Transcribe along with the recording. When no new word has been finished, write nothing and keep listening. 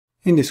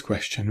In this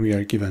question we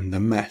are given the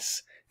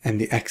mass and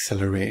the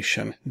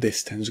acceleration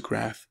distance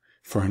graph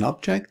for an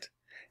object,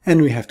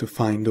 and we have to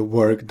find the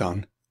work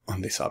done on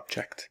this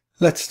object.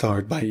 Let's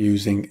start by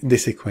using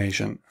this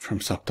equation from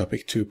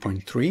subtopic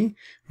 2.3,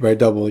 where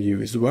W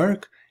is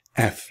work,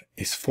 F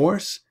is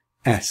force,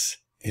 S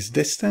is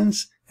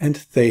distance, and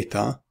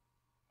theta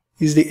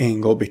is the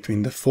angle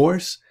between the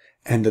force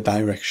and the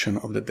direction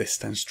of the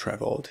distance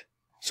traveled.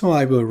 So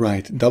I will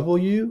write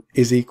W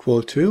is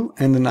equal to,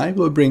 and then I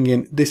will bring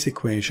in this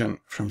equation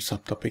from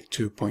subtopic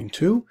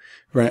 2.2,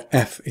 where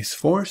F is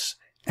force,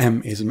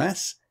 M is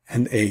mass,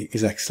 and A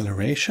is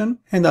acceleration,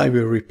 and I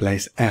will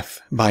replace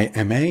F by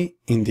ma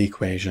in the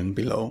equation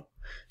below.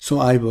 So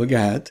I will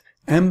get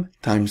m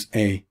times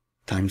A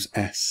times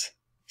S.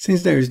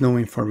 Since there is no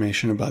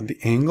information about the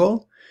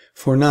angle,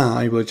 for now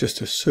I will just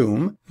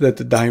assume that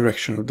the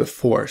direction of the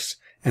force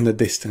and the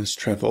distance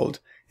traveled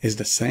is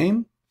the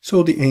same,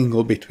 so the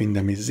angle between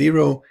them is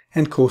 0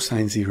 and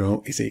cosine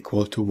 0 is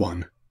equal to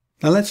 1.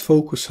 Now let's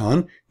focus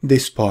on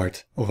this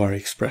part of our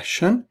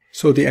expression,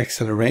 so the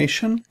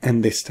acceleration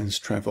and distance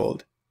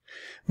traveled.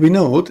 We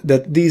note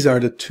that these are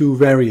the two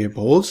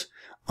variables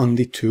on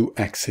the two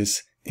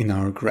axes in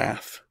our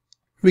graph.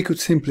 We could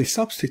simply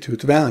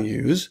substitute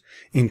values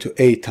into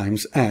A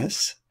times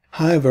S.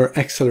 However,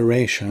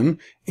 acceleration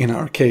in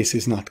our case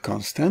is not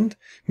constant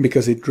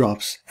because it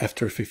drops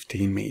after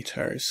 15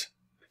 meters.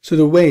 So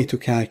the way to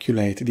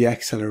calculate the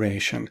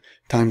acceleration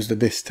times the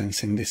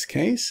distance in this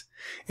case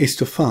is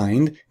to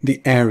find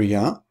the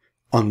area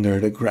under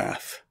the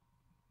graph.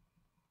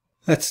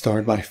 Let's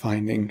start by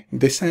finding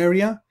this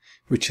area,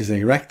 which is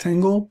a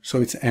rectangle,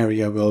 so its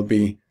area will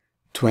be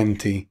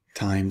 20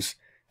 times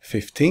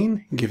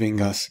 15,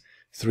 giving us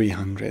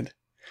 300.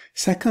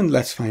 Second,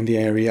 let's find the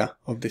area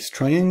of this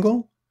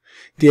triangle.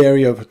 The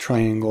area of a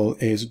triangle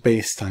is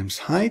base times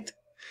height,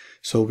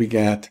 so we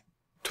get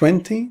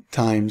 20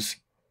 times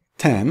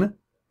 10,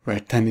 where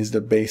 10 is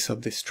the base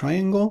of this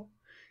triangle,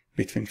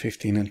 between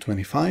 15 and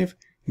 25,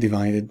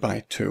 divided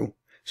by 2.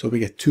 So we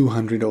get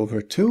 200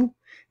 over 2,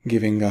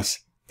 giving us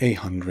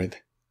 100.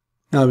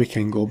 Now we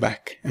can go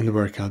back and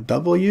work out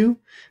W.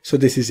 So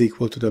this is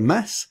equal to the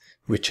mass,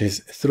 which is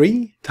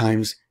 3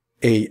 times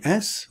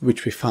AS,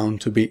 which we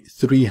found to be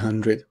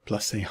 300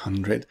 plus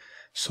 100,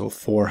 so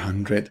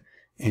 400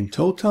 in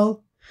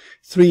total.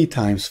 3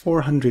 times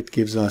 400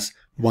 gives us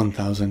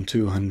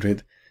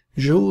 1200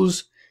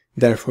 joules.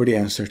 Therefore, the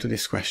answer to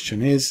this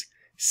question is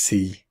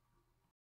C.